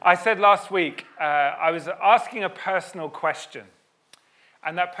I said last week, I was asking a personal question.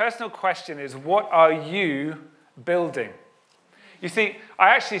 And that personal question is, what are you building? You see, I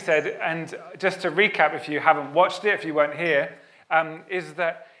actually said, and just to recap if you haven't watched it, if you weren't here, is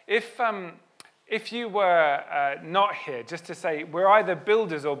that if you were not here, just to say, we're either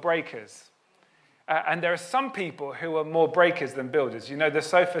builders or breakers. And there are some people who are more breakers than builders. You know, the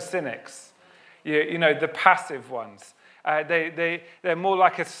sofa cynics, you know, the passive ones. They're more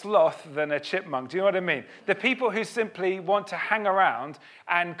like a sloth than a chipmunk. Do you know what I mean? The people who simply want to hang around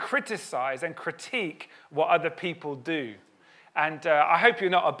and criticize and critique what other people do. And I hope you're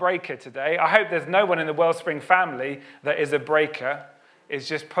not a breaker today. I hope there's no one in the Wellspring family that is a breaker, is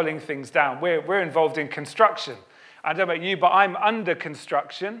just pulling things down. We're involved in construction. I don't know about you, but I'm under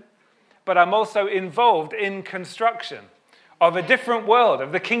construction. But I'm also involved in construction of a different world,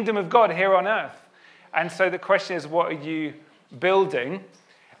 of the kingdom of God here on earth. And so the question is, what are you building?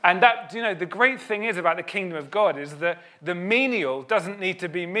 And that, you know, the great thing is about the kingdom of God is that the menial doesn't need to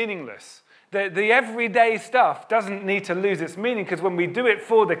be meaningless. The everyday stuff doesn't need to lose its meaning, because when we do it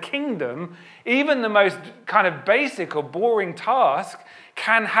for the kingdom, even the most kind of basic or boring task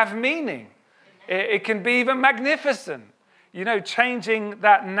can have meaning. It can be even magnificent. You know, changing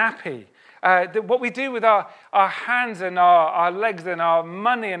that nappy. What we do with our hands and our legs and our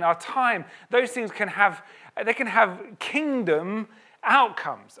money and our time, those things can have kingdom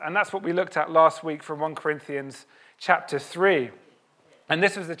outcomes. And that's what we looked at last week from 1 Corinthians chapter 3. And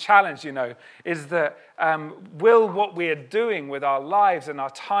this was the challenge, you know, is that will what we are doing with our lives and our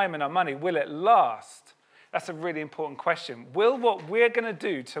time and our money, will it last? That's a really important question. Will what we're going to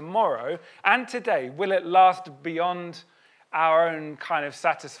do tomorrow and today, will it last beyond our own kind of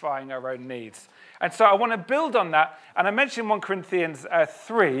satisfying our own needs? And so I want to build on that. And I mentioned 1 Corinthians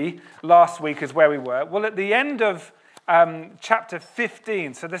 3 last week is where we were. Well, at the end of chapter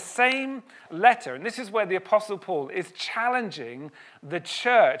 15, so the same letter, and this is where the Apostle Paul is challenging the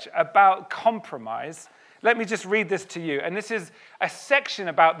church about compromise. Let me just read this to you. And this is a section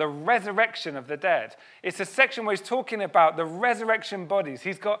about the resurrection of the dead. It's a section where he's talking about the resurrection bodies.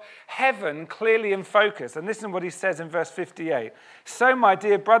 He's got heaven clearly in focus. And listen to what he says in verse 58. So, my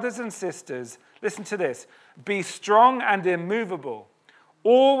dear brothers and sisters, listen to this. Be strong and immovable.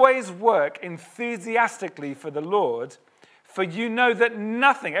 Always work enthusiastically for the Lord, for you know that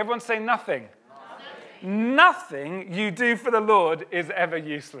nothing, everyone say nothing. Nothing you do for the Lord is ever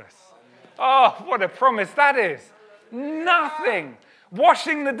useless. Oh, what a promise that is. Nothing.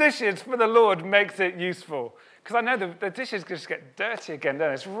 Washing the dishes for the Lord makes it useful. Because I know the dishes just get dirty again, don't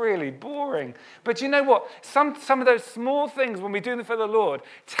they? It's really boring. But you know what? Some of those small things when we do them for the Lord,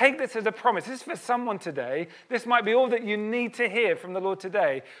 take this as a promise. This is for someone today. This might be all that you need to hear from the Lord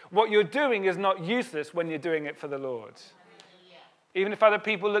today. What you're doing is not useless when you're doing it for the Lord. Even if other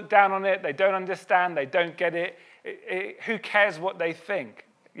people look down on it, they don't understand, they don't get it, who cares what they think?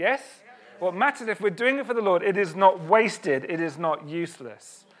 Yes? What matters if we're doing it for the Lord, it is not wasted, it is not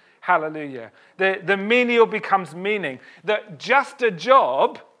useless. Hallelujah. The menial becomes meaning. That just a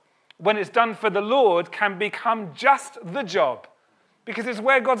job, when it's done for the Lord, can become just the job. Because it's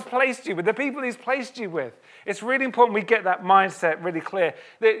where God's placed you with, the people he's placed you with. It's really important we get that mindset really clear.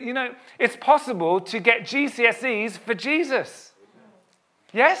 That, you know, it's possible to get GCSEs for Jesus.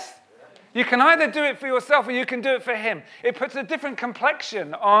 Yes? You can either do it for yourself or you can do it for him. It puts a different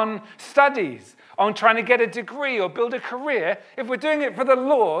complexion on studies, on trying to get a degree or build a career. If we're doing it for the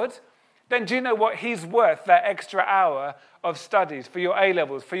Lord, then do you know what? He's worth that extra hour of studies for your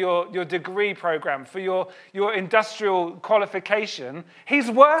A-levels, for your degree program, for your industrial qualification. He's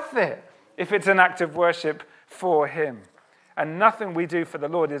worth it if it's an act of worship for him. And nothing we do for the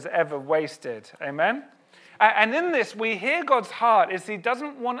Lord is ever wasted. Amen? And in this, we hear God's heart is he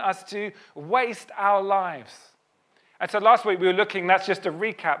doesn't want us to waste our lives. And so last week we were looking, that's just a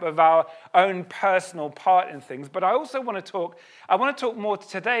recap of our own personal part in things. But I also want to talk more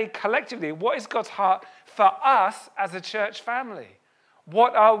today collectively. What is God's heart for us as a church family?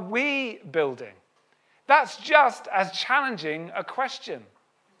 What are we building? That's just as challenging a question,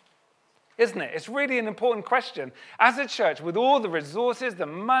 isn't it? It's really an important question. As a church, with all the resources, the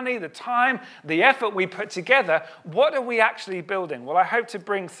money, the time, the effort we put together, what are we actually building? Well, I hope to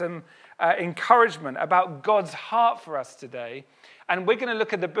bring some encouragement about God's heart for us today. And we're going to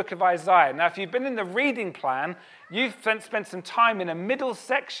look at the book of Isaiah. Now, if you've been in the reading plan, you've spent some time in a middle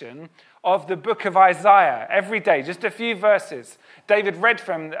section of the book of Isaiah every day, just a few verses. David read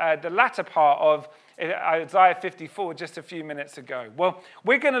from the latter part of Isaiah 54 just a few minutes ago. Well,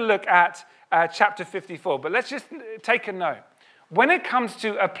 we're going to look at chapter 54, but let's just take a note. When it comes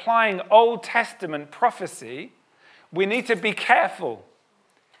to applying Old Testament prophecy, we need to be careful.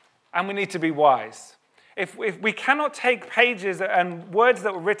 and we need to be wise. If we cannot take pages and words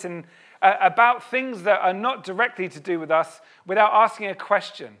that were written about things that are not directly to do with us without asking a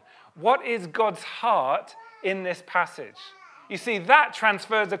question, what is God's heart in this passage? You see, that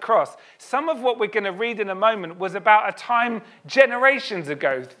transfers across. Some of what we're going to read in a moment was about a time generations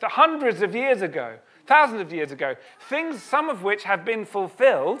ago, hundreds of years ago, thousands of years ago. Things, some of which have been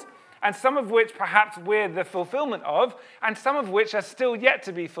fulfilled, and some of which perhaps we're the fulfillment of, and some of which are still yet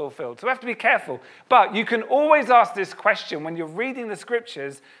to be fulfilled. So we have to be careful. But you can always ask this question when you're reading the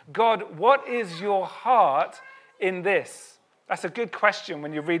scriptures, God, what is your heart in this? That's a good question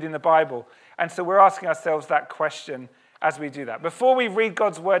when you're reading the Bible. And so we're asking ourselves that question as we do that. Before we read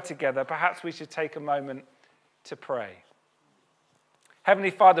God's word together, perhaps we should take a moment to pray.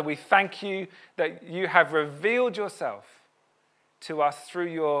 Heavenly Father, we thank you that you have revealed yourself to us through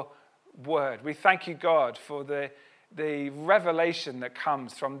your word. We thank you, God, for the revelation that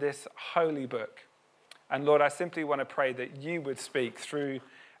comes from this holy book. And Lord, I simply want to pray that you would speak through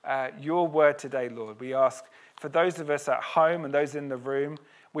your word today, Lord. We ask for those of us at home and those in the room,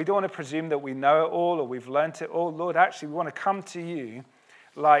 we don't want to presume that we know it all or we've learnt it all. Lord, actually, we want to come to you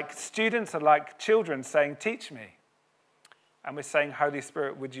like students or like children saying, teach me. And we're saying, Holy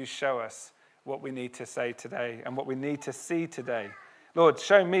Spirit, would you show us what we need to say today and what we need to see today? Lord,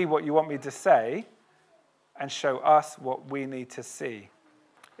 show me what you want me to say and show us what we need to see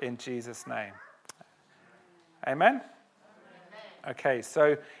in Jesus' name. Amen? Okay,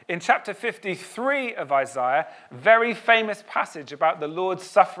 so in chapter 53 of Isaiah, very famous passage about the Lord's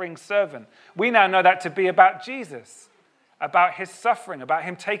suffering servant. We now know that to be about Jesus, about his suffering, about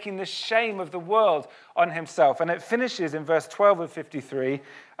him taking the shame of the world on himself. And it finishes in verse 12 of 53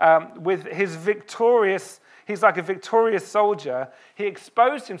 with his victorious, he's like a victorious soldier. He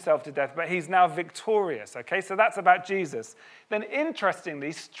exposed himself to death, but he's now victorious. Okay, so that's about Jesus. Then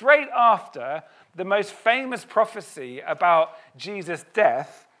interestingly, straight after the most famous prophecy about Jesus'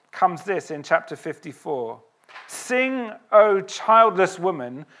 death comes this in chapter 54. Sing, O childless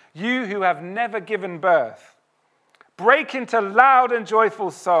woman, you who have never given birth. Break into loud and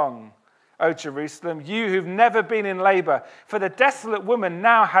joyful song, O Jerusalem, you who've never been in labor. For the desolate woman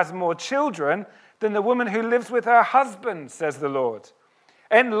now has more children than the woman who lives with her husband, says the Lord.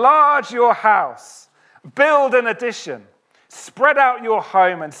 Enlarge your house, build an addition. Spread out your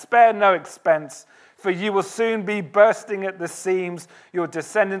home and spare no expense, for you will soon be bursting at the seams. Your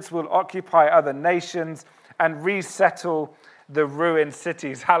descendants will occupy other nations and resettle the ruined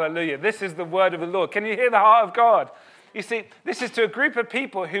cities. Hallelujah. This is the word of the Lord. Can you hear the heart of God? You see, this is to a group of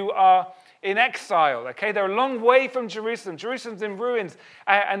people who are in exile, okay? They're a long way from Jerusalem. Jerusalem's in ruins.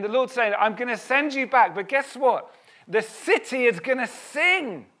 And the Lord's saying, I'm going to send you back. But guess what? The city is going to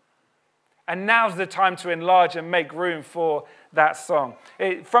sing. And now's the time to enlarge and make room for that song.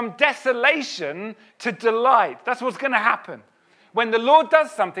 From desolation to delight. That's what's going to happen. When the Lord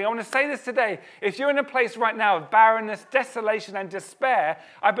does something, I want to say this today. If you're in a place right now of barrenness, desolation, and despair,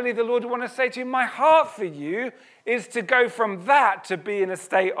 I believe the Lord would want to say to you, my heart for you is to go from that to be in a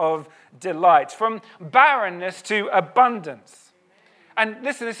state of delight. From barrenness to abundance. And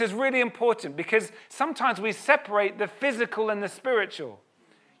listen, this is really important because sometimes we separate the physical and the spiritual.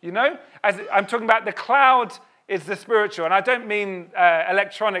 You know, as I'm talking about the cloud is the spiritual, and I don't mean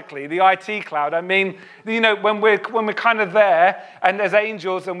electronically, the IT cloud. I mean, you know, when we're kind of there, and there's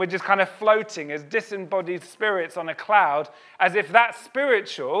angels, and we're just kind of floating as disembodied spirits on a cloud, as if that's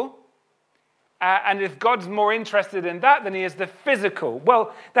spiritual, and if God's more interested in that than he is the physical.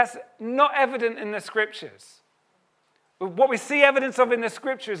 Well, that's not evident in the scriptures. What we see evidence of in the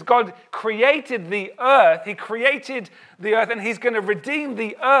scriptures, God created the earth. He created the earth, and he's going to redeem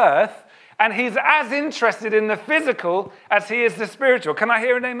the earth, and he's as interested in the physical as he is the spiritual. Can I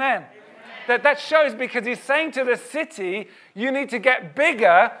hear an amen? That shows because he's saying to the city, you need to get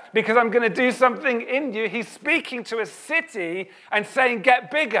bigger because I'm going to do something in you. He's speaking to a city and saying,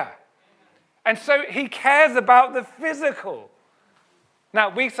 get bigger. And so he cares about the physical. Now,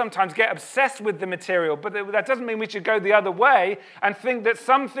 we sometimes get obsessed with the material, but that doesn't mean we should go the other way and think that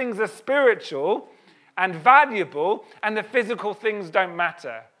some things are spiritual and valuable and the physical things don't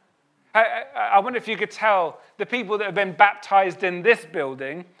matter. I wonder if you could tell the people that have been baptized in this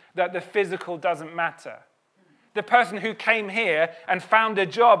building that the physical doesn't matter. The person who came here and found a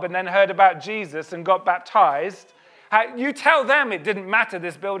job and then heard about Jesus and got baptized, you tell them it didn't matter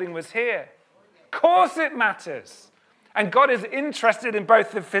this building was here. Of course it matters. And God is interested in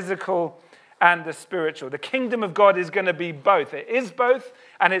both the physical and the spiritual. The kingdom of God is going to be both. It is both,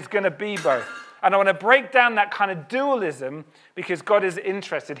 and it's going to be both. And I want to break down that kind of dualism because God is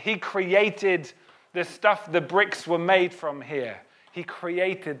interested. He created the stuff the bricks were made from here. He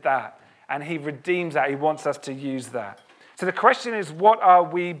created that, and he redeems that. He wants us to use that. So the question is, what are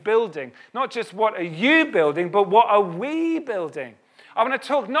we building? Not just what are you building, but what are we building? I want to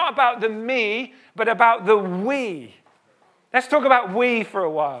talk not about the me, but about the we. Let's talk about we for a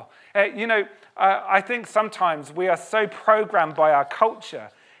while. I think sometimes we are so programmed by our culture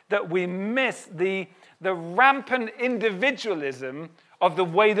that we miss the rampant individualism of the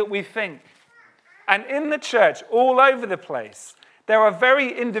way that we think. And in the church, all over the place, there are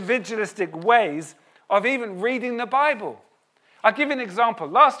very individualistic ways of even reading the Bible. I'll give you an example.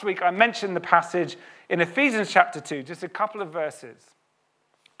 Last week, I mentioned the passage in Ephesians chapter 2, just a couple of verses.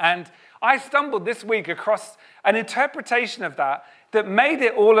 And I stumbled this week across an interpretation of that made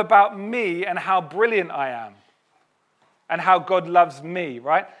it all about me and how brilliant I am and how God loves me,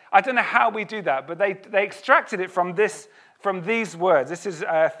 right? I don't know how we do that, but they extracted it from these words. This is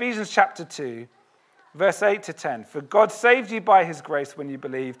Ephesians chapter 2, verse 8 to 10. For God saved you by his grace when you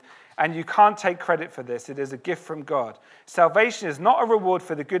believed, and you can't take credit for this. It is a gift from God. Salvation is not a reward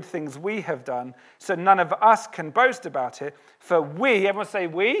for the good things we have done, so none of us can boast about it. For we, everyone say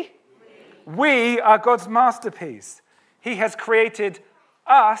we? We are God's masterpiece. He has created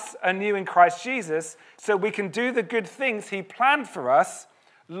us anew in Christ Jesus so we can do the good things he planned for us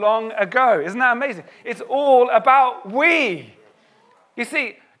long ago. Isn't that amazing? It's all about we. You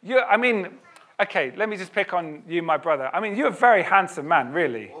see, okay, let me just pick on you, my brother. You're a very handsome man,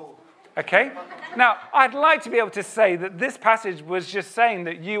 really. Okay? Now, I'd like to be able to say that this passage was just saying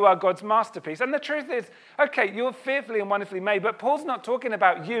that you are God's masterpiece. And the truth is, okay, you're fearfully and wonderfully made, but Paul's not talking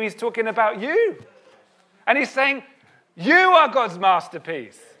about you, he's talking about you. And he's saying, you are God's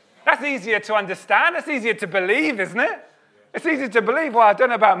masterpiece. That's easier to understand. That's easier to believe, isn't it? It's easy to believe, well, I don't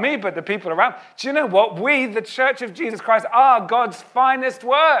know about me, but the people around. Do you know what? We, the Church of Jesus Christ, are God's finest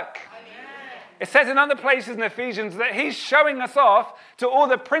work. It says in other places in Ephesians that he's showing us off to all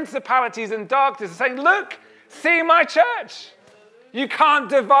the principalities and darkness, saying, look, see my church. You can't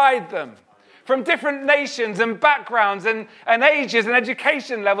divide them. From different nations and backgrounds and ages and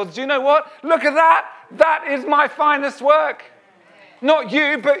education levels. Do you know what? Look at that. That is my finest work. Not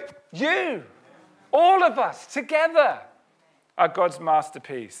you, but you. All of us together are God's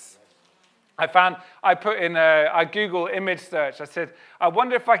masterpiece. I Google image search. I said, I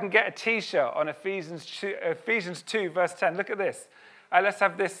wonder if I can get a t-shirt on Ephesians 2, verse 10. Look at this. Let's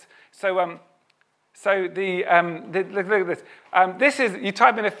have this. Look at this. This is, you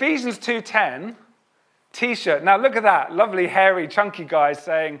type in Ephesians 2:10, t-shirt. Now look at that. Lovely, hairy, chunky guy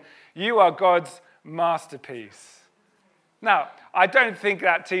saying, you are God's masterpiece. Now, I don't think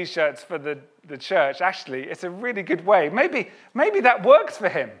that t-shirt's for the church. Actually, it's a really good way. Maybe that works for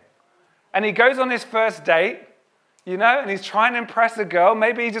him. And he goes on his first date, and he's trying to impress a girl.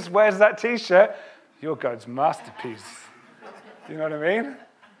 Maybe he just wears that t-shirt. You're God's masterpiece. You know what I mean?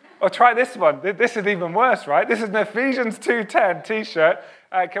 Or try this one. This is even worse, right? This is an Ephesians 2:10 t-shirt.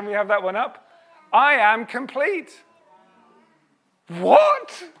 Can we have that one up? I am complete.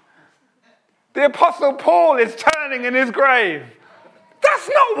 What? The Apostle Paul is turning in his grave. That's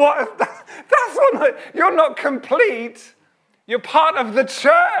not you're not complete. You're part of the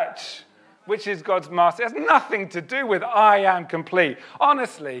church, which is God's master. It has nothing to do with I am complete.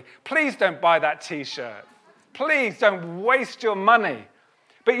 Honestly, please don't buy that t-shirt. Please don't waste your money.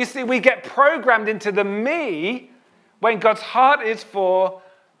 But you see, we get programmed into the me when God's heart is for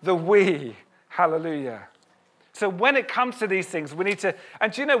the we. Hallelujah. So when it comes to these things, we need to,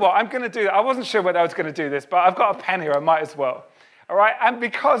 and do you know what? I'm going to do, I wasn't sure whether I was going to do this, but I've got a pen here, I might as well. All right? And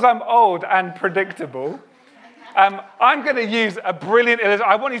because I'm old and predictable, I'm going to use a brilliant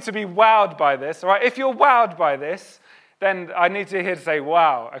illustration. I want you to be wowed by this. All right? If you're wowed by this, then I need to hear to say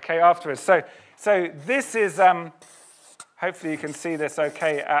wow, okay, afterwards. So this is, hopefully you can see this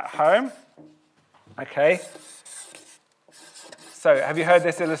okay at home. Okay. So have you heard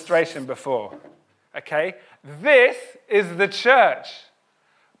this illustration before? Okay. This is the church.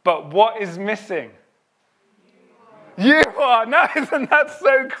 But what is missing? You are. No, isn't that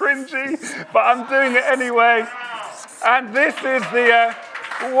so cringy? But I'm doing it anyway. And this is the,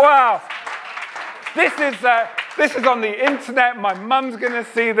 wow. This is on the internet. My mum's going to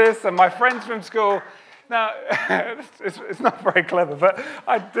see this and my friends from school. Now, it's not very clever, but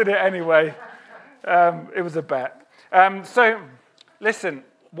I did it anyway. It was a bet. So, listen,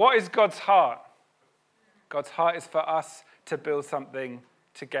 what is God's heart? God's heart is for us to build something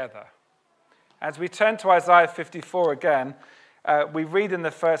together. As we turn to Isaiah 54 again, we read in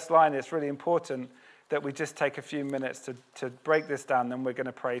the first line, it's really important that we just take a few minutes to break this down, then we're going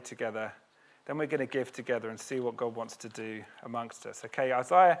to pray together. Then we're going to give together and see what God wants to do amongst us. Okay,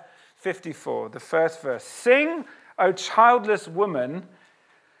 Isaiah 54, the first verse. Sing, O childless woman,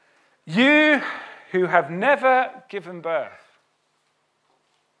 you who have never given birth.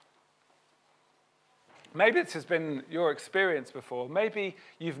 Maybe this has been your experience before. Maybe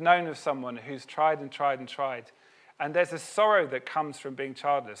you've known of someone who's tried and tried and tried, and there's a sorrow that comes from being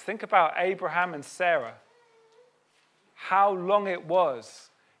childless. Think about Abraham and Sarah. How long it was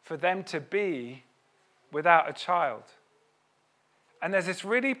for them to be without a child. And there's this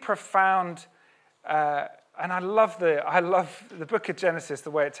really profound, and I love the book of Genesis,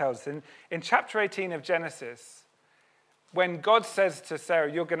 the way it tells us. In chapter 18 of Genesis, when God says to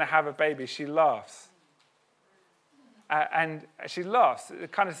Sarah, you're going to have a baby, she laughs. And she laughs,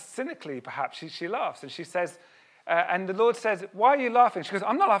 kind of cynically perhaps, she laughs. And she says, and the Lord says, why are you laughing? She goes,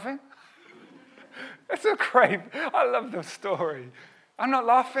 I'm not laughing. It's a great, I love the story. I'm not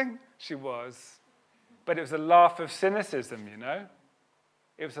laughing. She was. But it was a laugh of cynicism, you know.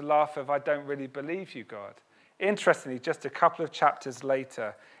 It was a laugh of, I don't really believe you, God. Interestingly, just a couple of chapters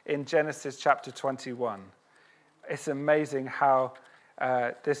later, in Genesis chapter 21, it's amazing how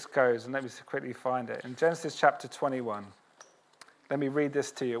this goes, and let me quickly find it. In Genesis chapter 21, let me read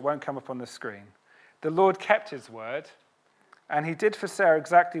this to you. It won't come up on the screen. The Lord kept his word, and he did for Sarah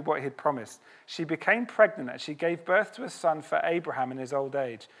exactly what he had promised. She became pregnant, and she gave birth to a son for Abraham in his old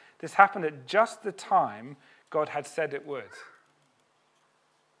age. This happened at just the time God had said it would.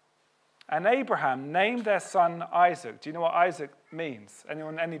 And Abraham named their son Isaac. Do you know what Isaac means?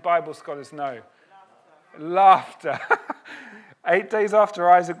 Any Bible scholars know? Laughter. 8 days after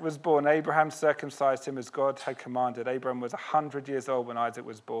Isaac was born, Abraham circumcised him as God had commanded. Abraham was 100 years old when Isaac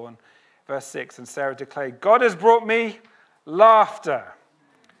was born. Verse 6, and Sarah declared, God has brought me laughter.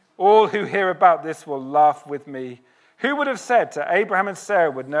 All who hear about this will laugh with me. Who would have said to Abraham and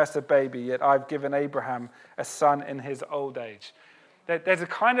Sarah would nurse a baby, yet I've given Abraham a son in his old age. There's a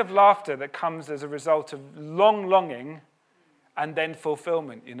kind of laughter that comes as a result of long longing and then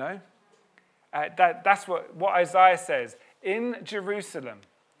fulfillment, you know? That's what Isaiah says. In Jerusalem,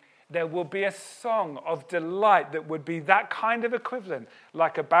 there will be a song of delight that would be that kind of equivalent,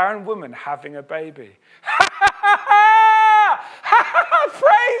 like a barren woman having a baby.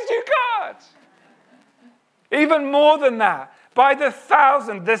 Praise you, God! Even more than that, by the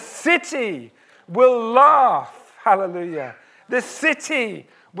thousand, the city will laugh. Hallelujah. The city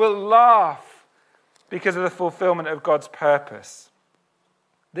will laugh because of the fulfillment of God's purpose.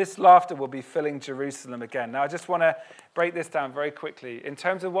 This laughter will be filling Jerusalem again. Now, I just want to break this down very quickly. In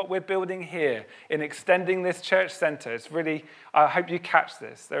terms of what we're building here, in extending this church center, it's really, I hope you catch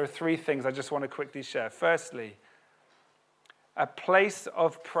this. There are three things I just want to quickly share. Firstly, a place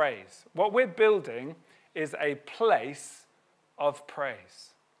of praise. What we're building is a place of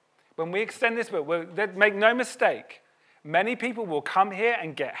praise. When we extend this build, make no mistake, many people will come here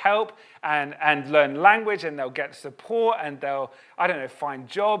and get help and learn language, and they'll get support, and they'll, find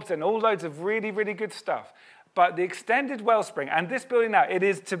jobs and all loads of really, really good stuff. But the extended Wellspring and this building now, it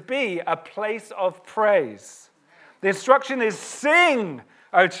is to be a place of praise. The instruction is sing,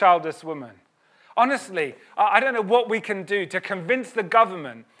 O childless woman. Honestly, I don't know what we can do to convince the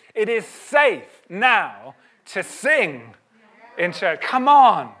government it is safe now to sing in church. Come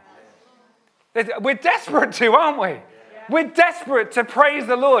on. We're desperate to, aren't we? We're desperate to praise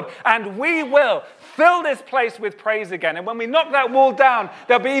the Lord, and we will fill this place with praise again. And when we knock that wall down,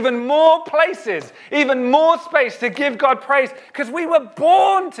 there'll be even more places, even more space to give God praise, because we were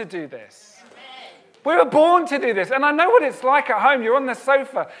born to do this. We were born to do this. And I know what it's like at home. You're on the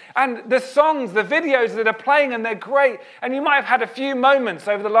sofa, and the songs, the videos that are playing, and they're great. And you might have had a few moments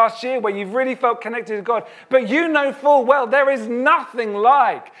over the last year where you've really felt connected to God. But you know full well there is nothing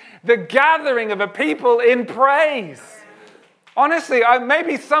like the gathering of a people in praise. Honestly,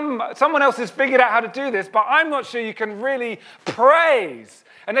 maybe someone else has figured out how to do this, but I'm not sure you can really praise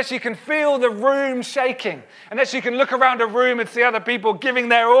unless you can feel the room shaking, unless you can look around a room and see other people giving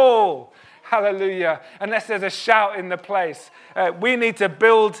their all. Hallelujah. Unless there's a shout in the place. We need to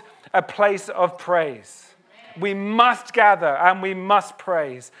build a place of praise. We must gather and we must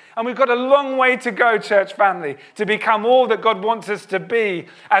praise. And we've got a long way to go, church family, to become all that God wants us to be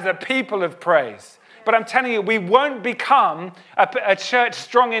as a people of praise. But I'm telling you, we won't become a church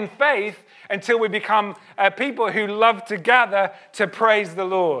strong in faith until we become people who love to gather to praise the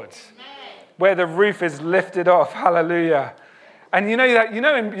Lord. Amen. Where the roof is lifted off. Hallelujah. And you know that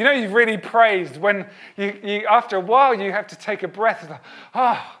you've really praised when you after a while you have to take a breath. It's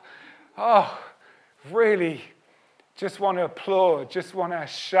like, really just want to applaud, just want to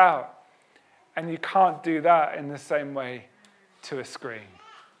shout. And you can't do that in the same way to a screen.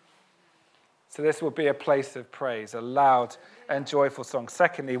 So this will be a place of praise, a loud and joyful song.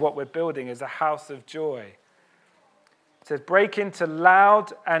 Secondly, what we're building is a house of joy. It says, break into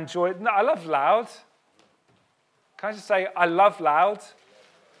loud and joy. No, I love loud. Can I just say, I love loud?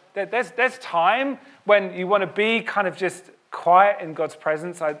 There's time when you want to be kind of just quiet in God's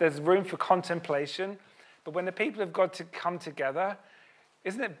presence. There's room for contemplation. But when the people of God to come together,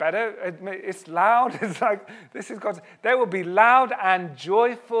 isn't it better? It's loud. It's like, this is God's. There will be loud and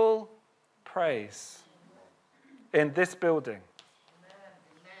joyful praise in this building.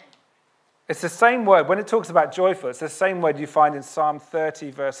 It's the same word. When it talks about joyful, it's the same word you find in Psalm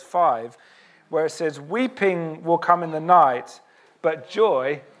 30, verse 5, where it says, weeping will come in the night, but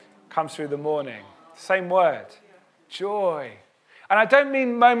joy comes through the morning. Same word. Joy. And I don't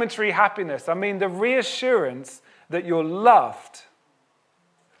mean momentary happiness. I mean the reassurance that you're loved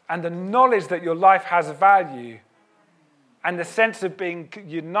and the knowledge that your life has value and the sense of being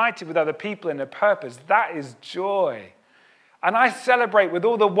united with other people in a purpose. That is joy. And I celebrate with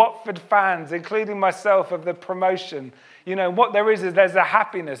all the Watford fans, including myself, of the promotion. You know, what there is there's a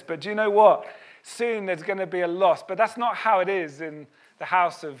happiness. But do you know what? Soon there's going to be a loss. But that's not how it is in the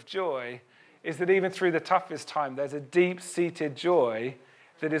house of joy, is that even through the toughest time, there's a deep-seated joy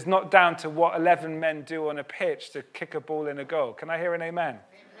that is not down to what 11 men do on a pitch to kick a ball in a goal. Can I hear an amen?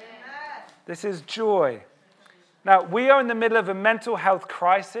 This is joy. Now, we are in the middle of a mental health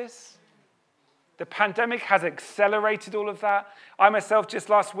crisis. The pandemic has accelerated all of that. I myself, just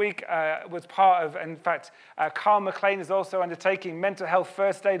last week, was part of, in fact, Carl McLean is also undertaking mental health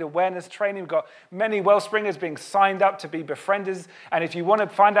first aid awareness training. We've got many Wellspringers being signed up to be befrienders. And if you want to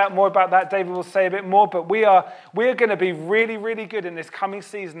find out more about that, David will say a bit more. But we're going to be really, really good in this coming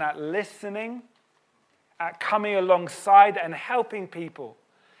season at listening, at coming alongside and helping people.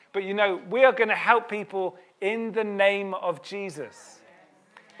 But, you know, we are going to help people in the name of Jesus,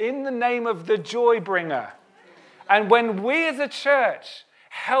 in the name of the joy bringer. And when we as a church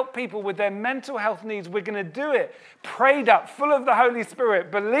help people with their mental health needs, we're going to do it prayed up, full of the Holy Spirit,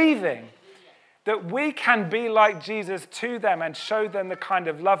 believing that we can be like Jesus to them and show them the kind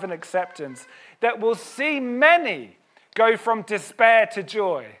of love and acceptance that will see many go from despair to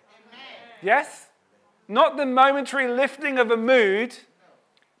joy. Yes? Not the momentary lifting of a mood,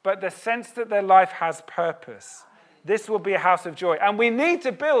 but the sense that their life has purpose. This will be a house of joy. And we need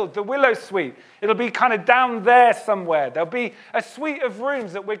to build the Willow Suite. It'll be kind of down there somewhere. There'll be a suite of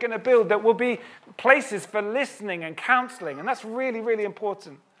rooms that we're going to build that will be places for listening and counseling. And that's really, really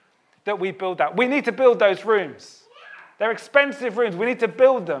important that we build that. We need to build those rooms. They're expensive rooms. We need to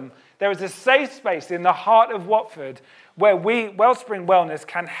build them. There is a safe space in the heart of Watford where we, Wellspring Wellness,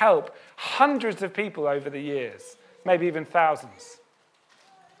 can help hundreds of people over the years, maybe even thousands.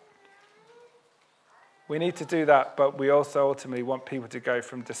 We need to do that, but we also ultimately want people to go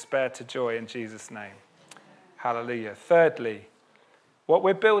from despair to joy in Jesus' name. Hallelujah. Thirdly, what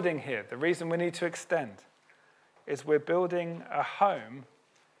we're building here, the reason we need to extend, is we're building a home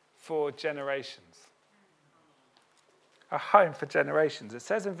for generations. A home for generations. It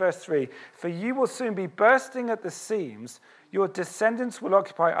says in verse 3, "For you will soon be bursting at the seams. Your descendants will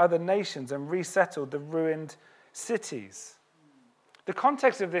occupy other nations and resettle the ruined cities." The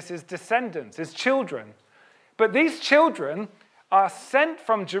context of this is descendants, is children. But these children are sent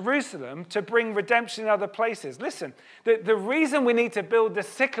from Jerusalem to bring redemption in other places. Listen, the reason we need to build the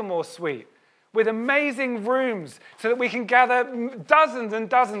Sycamore Suite with amazing rooms so that we can gather dozens and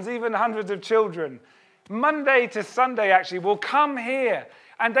dozens, even hundreds of children, Monday to Sunday actually, will come here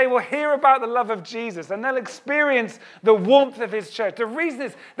and they will hear about the love of Jesus and they'll experience the warmth of his church. The reason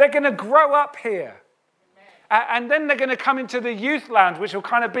is they're going to grow up here. And then they're going to come into the youth lounge, which will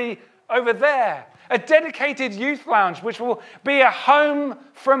kind of be over there. A dedicated youth lounge, which will be a home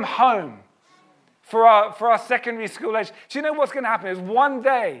from home for our secondary school age. Do you know what's going to happen is one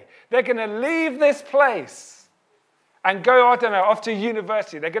day they're going to leave this place and go, I don't know, off to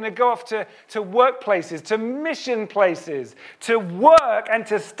university. They're going to go off to workplaces, to mission places, to work and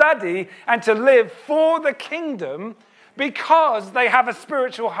to study and to live for the kingdom because they have a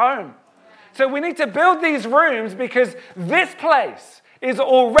spiritual home. So we need to build these rooms because this place is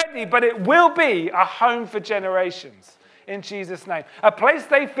already, but it will be a home for generations in Jesus' name. A place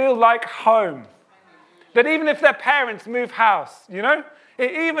they feel like home. That even if their parents move house, you know,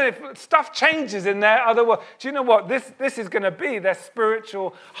 even if stuff changes in their other world, do you know what? This is going to be their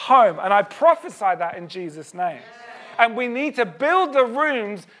spiritual home. And I prophesy that in Jesus' name. And we need to build the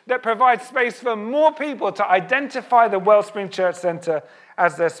rooms that provide space for more people to identify the Wellspring Church Centre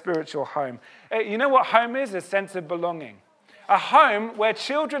as their spiritual home. You know what home is? A sense of belonging. A home where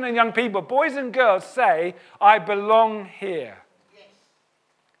children and young people, boys and girls, say, I belong here. Yes.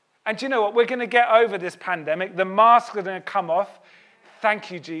 And do you know what? We're going to get over this pandemic. The masks are going to come off.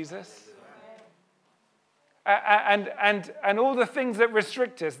 Thank you, Jesus. And all the things that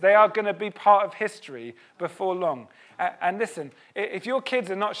restrict us, they are going to be part of history before long. And listen, if your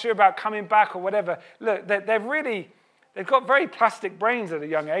kids are not sure about coming back or whatever, look, they've got very plastic brains at a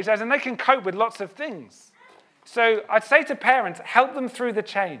young age, and they can cope with lots of things. So I'd say to parents, help them through the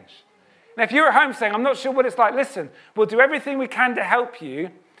change. Now, if you're at home saying, I'm not sure what it's like, listen, we'll do everything we can to help you,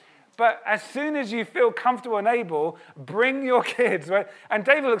 but as soon as you feel comfortable and able, bring your kids. Right? And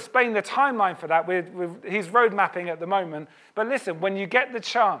David will explain the timeline for that. He's road mapping at the moment. But listen, when you get the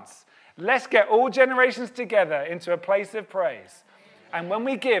chance, let's get all generations together into a place of praise. And when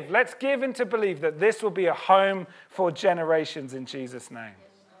we give, let's give and to believe that this will be a home for generations in Jesus' name.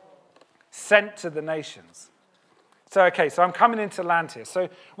 Sent to the nations. So I'm coming into land here. So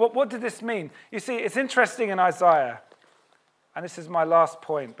what did this mean? You see, it's interesting in Isaiah. And this is my last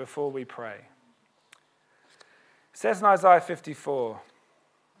point before we pray. It says in Isaiah 54,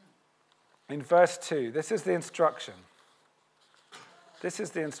 in verse 2, this is the instruction. This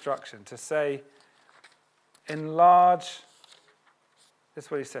is the instruction to say, enlarge, this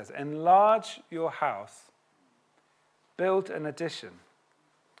is what he says, enlarge your house, build an addition,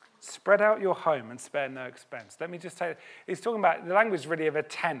 spread out your home and spare no expense. Let me just say, he's talking about, the language really of a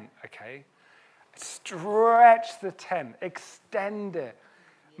tent, okay? Stretch the tent, extend it,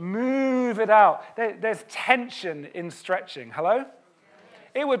 move it out. There's tension in stretching. Hello?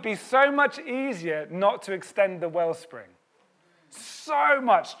 It would be so much easier not to extend the wellspring. So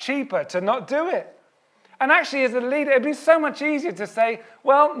much cheaper to not do it. And actually, as a leader, it'd be so much easier to say,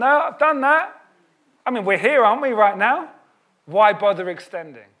 well, no, I've done that. I mean, we're here, aren't we, right now? Why bother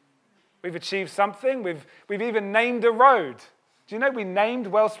extending? We've achieved something. We've even named a road. Do you know we named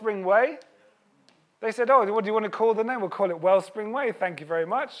Wellspring Way? They said, oh, what do you want to call the name? We'll call it Wellspring Way, thank you very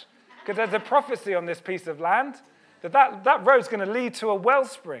much. Because there's a prophecy on this piece of land that road's going to lead to a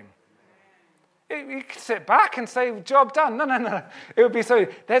wellspring. You could sit back and say, job done. No. It would be so,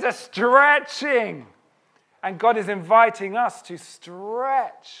 there's a stretching. And God is inviting us to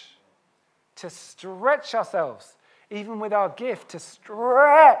stretch ourselves, even with our gift, to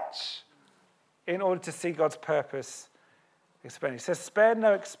stretch in order to see God's purpose expanded. It says, spare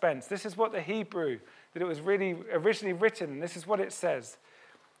no expense. This is what the Hebrew, that it was really originally written, and this is what it says.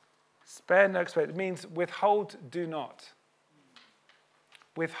 Spare no expense. It means withhold, do not.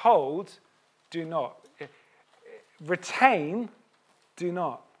 Withhold, do not. Retain, do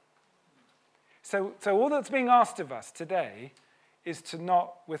not. So all that's being asked of us today is to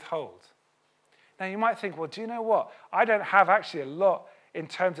not withhold. Now you might think, well, do you know what? I don't have actually a lot in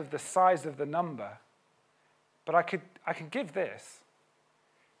terms of the size of the number, but I can give this.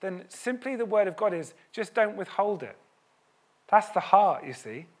 Then simply the word of God is, just don't withhold it. That's the heart, you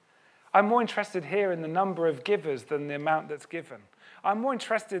see. I'm more interested here in the number of givers than the amount that's given. I'm more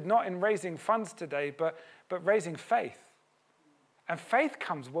interested not in raising funds today, but raising faith. And faith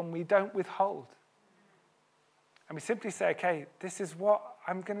comes when we don't withhold. And we simply say, okay, this is what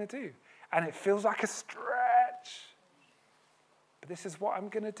I'm going to do. And it feels like a stretch. But this is what I'm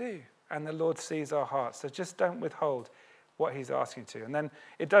going to do. And the Lord sees our hearts. So just don't withhold what he's asking you to. And then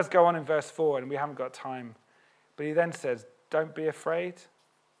it does go on in verse 4, and we haven't got time. But he then says, don't be afraid.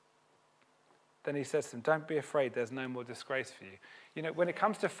 Then he says to them, don't be afraid, there's no more disgrace for you. You know, when it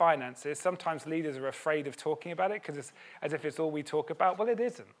comes to finances, sometimes leaders are afraid of talking about it because it's as if it's all we talk about. Well, it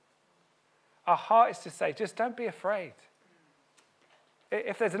isn't. Our heart is to say, just don't be afraid.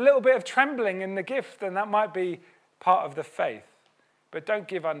 If there's a little bit of trembling in the gift, then that might be part of the faith. But don't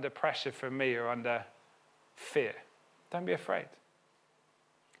give under pressure from me or under fear. Don't be afraid.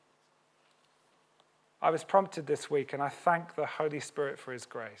 I was prompted this week, and I thank the Holy Spirit for his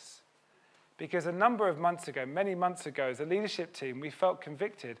grace. Because a number of months ago, many months ago, as a leadership team, we felt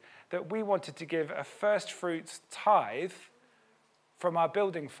convicted that we wanted to give a first fruits tithe from our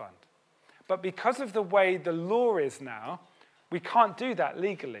building fund. But because of the way the law is now, we can't do that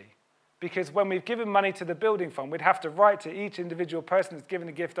legally. Because when we've given money to the building fund, we'd have to write to each individual person that's given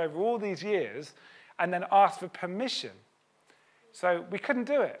a gift over all these years and then ask for permission. So we couldn't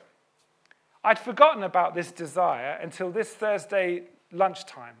do it. I'd forgotten about this desire until this Thursday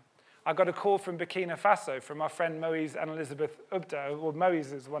lunchtime. I got a call from Burkina Faso from our friend Moise and Elizabeth Ubda, or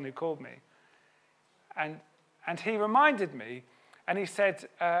Moise is the one who called me. And he reminded me, and he said,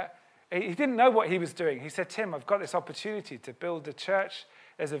 he didn't know what he was doing. He said, Tim, I've got this opportunity to build a church.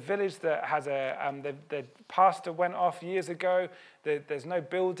 There's a village that has the pastor went off years ago. There's no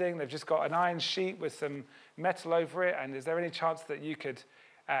building. They've just got an iron sheet with some metal over it. And is there any chance that you could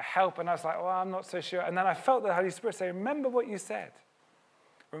help? And I was like, well, I'm not so sure. And then I felt the Holy Spirit say, remember what you said.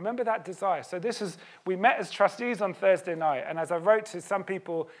 Remember that desire. So we met as trustees on Thursday night, and as I wrote to some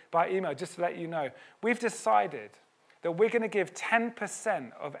people by email, just to let you know, we've decided that we're going to give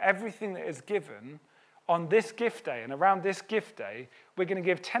 10% of everything that is given on this gift day, and around this gift day, we're going to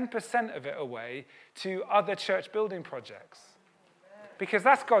give 10% of it away to other church building projects. Because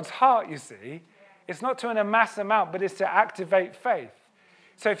that's God's heart, you see. It's not to an amass amount, but it's to activate faith.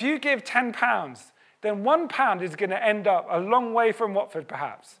 So if you give £10, then £1 is going to end up a long way from Watford,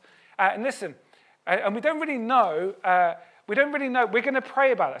 perhaps. And listen, and we don't really know, we're going to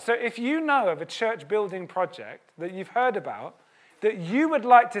pray about it. So if you know of a church building project that you've heard about, that you would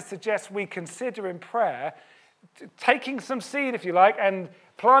like to suggest we consider in prayer, taking some seed, if you like, and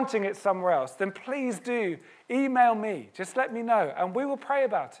planting it somewhere else, then please do email me. Just let me know, and we will pray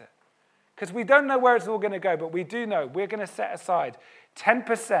about it. Because we don't know where it's all going to go, but we do know we're going to set aside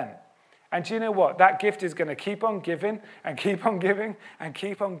 10%. And do you know what? That gift is going to keep on giving and keep on giving and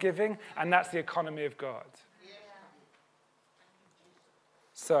keep on giving, and that's the economy of God. Yeah.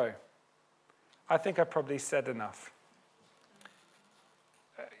 So, I think I probably said enough.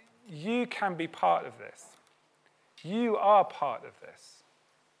 You can be part of this. You are part of this.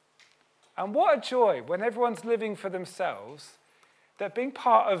 And what a joy when everyone's living for themselves, that being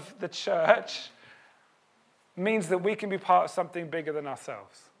part of the church means that we can be part of something bigger than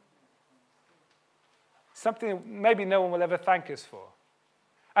ourselves. Something maybe no one will ever thank us for.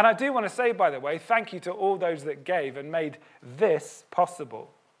 And I do want to say, by the way, thank you to all those that gave and made this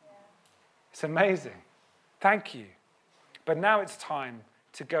possible. Yeah. It's amazing. Thank you. But now it's time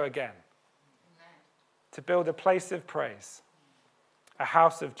to go again. Amen. To build a place of praise, a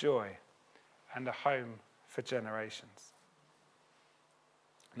house of joy, and a home for generations.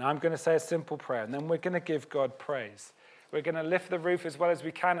 Now I'm going to say a simple prayer, and then we're going to give God praise. We're going to lift the roof as well as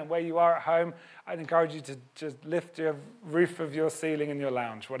we can, and where you are at home, I'd encourage you to just lift your roof of your ceiling in your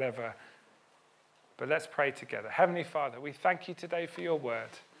lounge, whatever. But let's pray together. Heavenly Father, we thank you today for your word.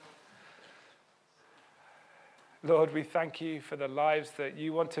 Lord, we thank you for the lives that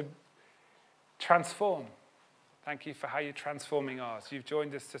you want to transform. Thank you for how you're transforming ours. You've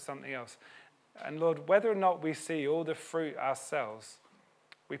joined us to something else. And Lord, whether or not we see all the fruit ourselves,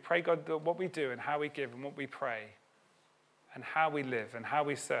 we pray, God, that what we do and how we give and what we pray and how we live and how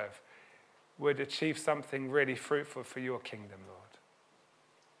we serve would achieve something really fruitful for your kingdom, Lord.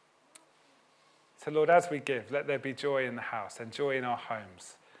 So, Lord, as we give, let there be joy in the house and joy in our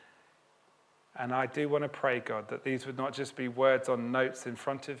homes. And I do want to pray, God, that these would not just be words on notes in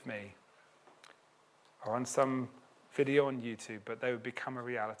front of me or on some video on YouTube, but they would become a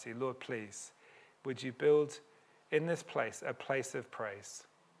reality. Lord, please, would you build in this place a place of praise?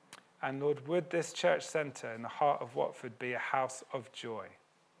 And Lord, would this church centre in the heart of Watford be a house of joy?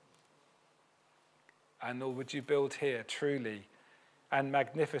 And Lord, would you build here truly and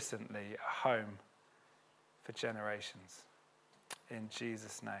magnificently a home for generations? In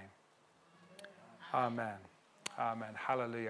Jesus' name. Amen. Amen. Hallelujah.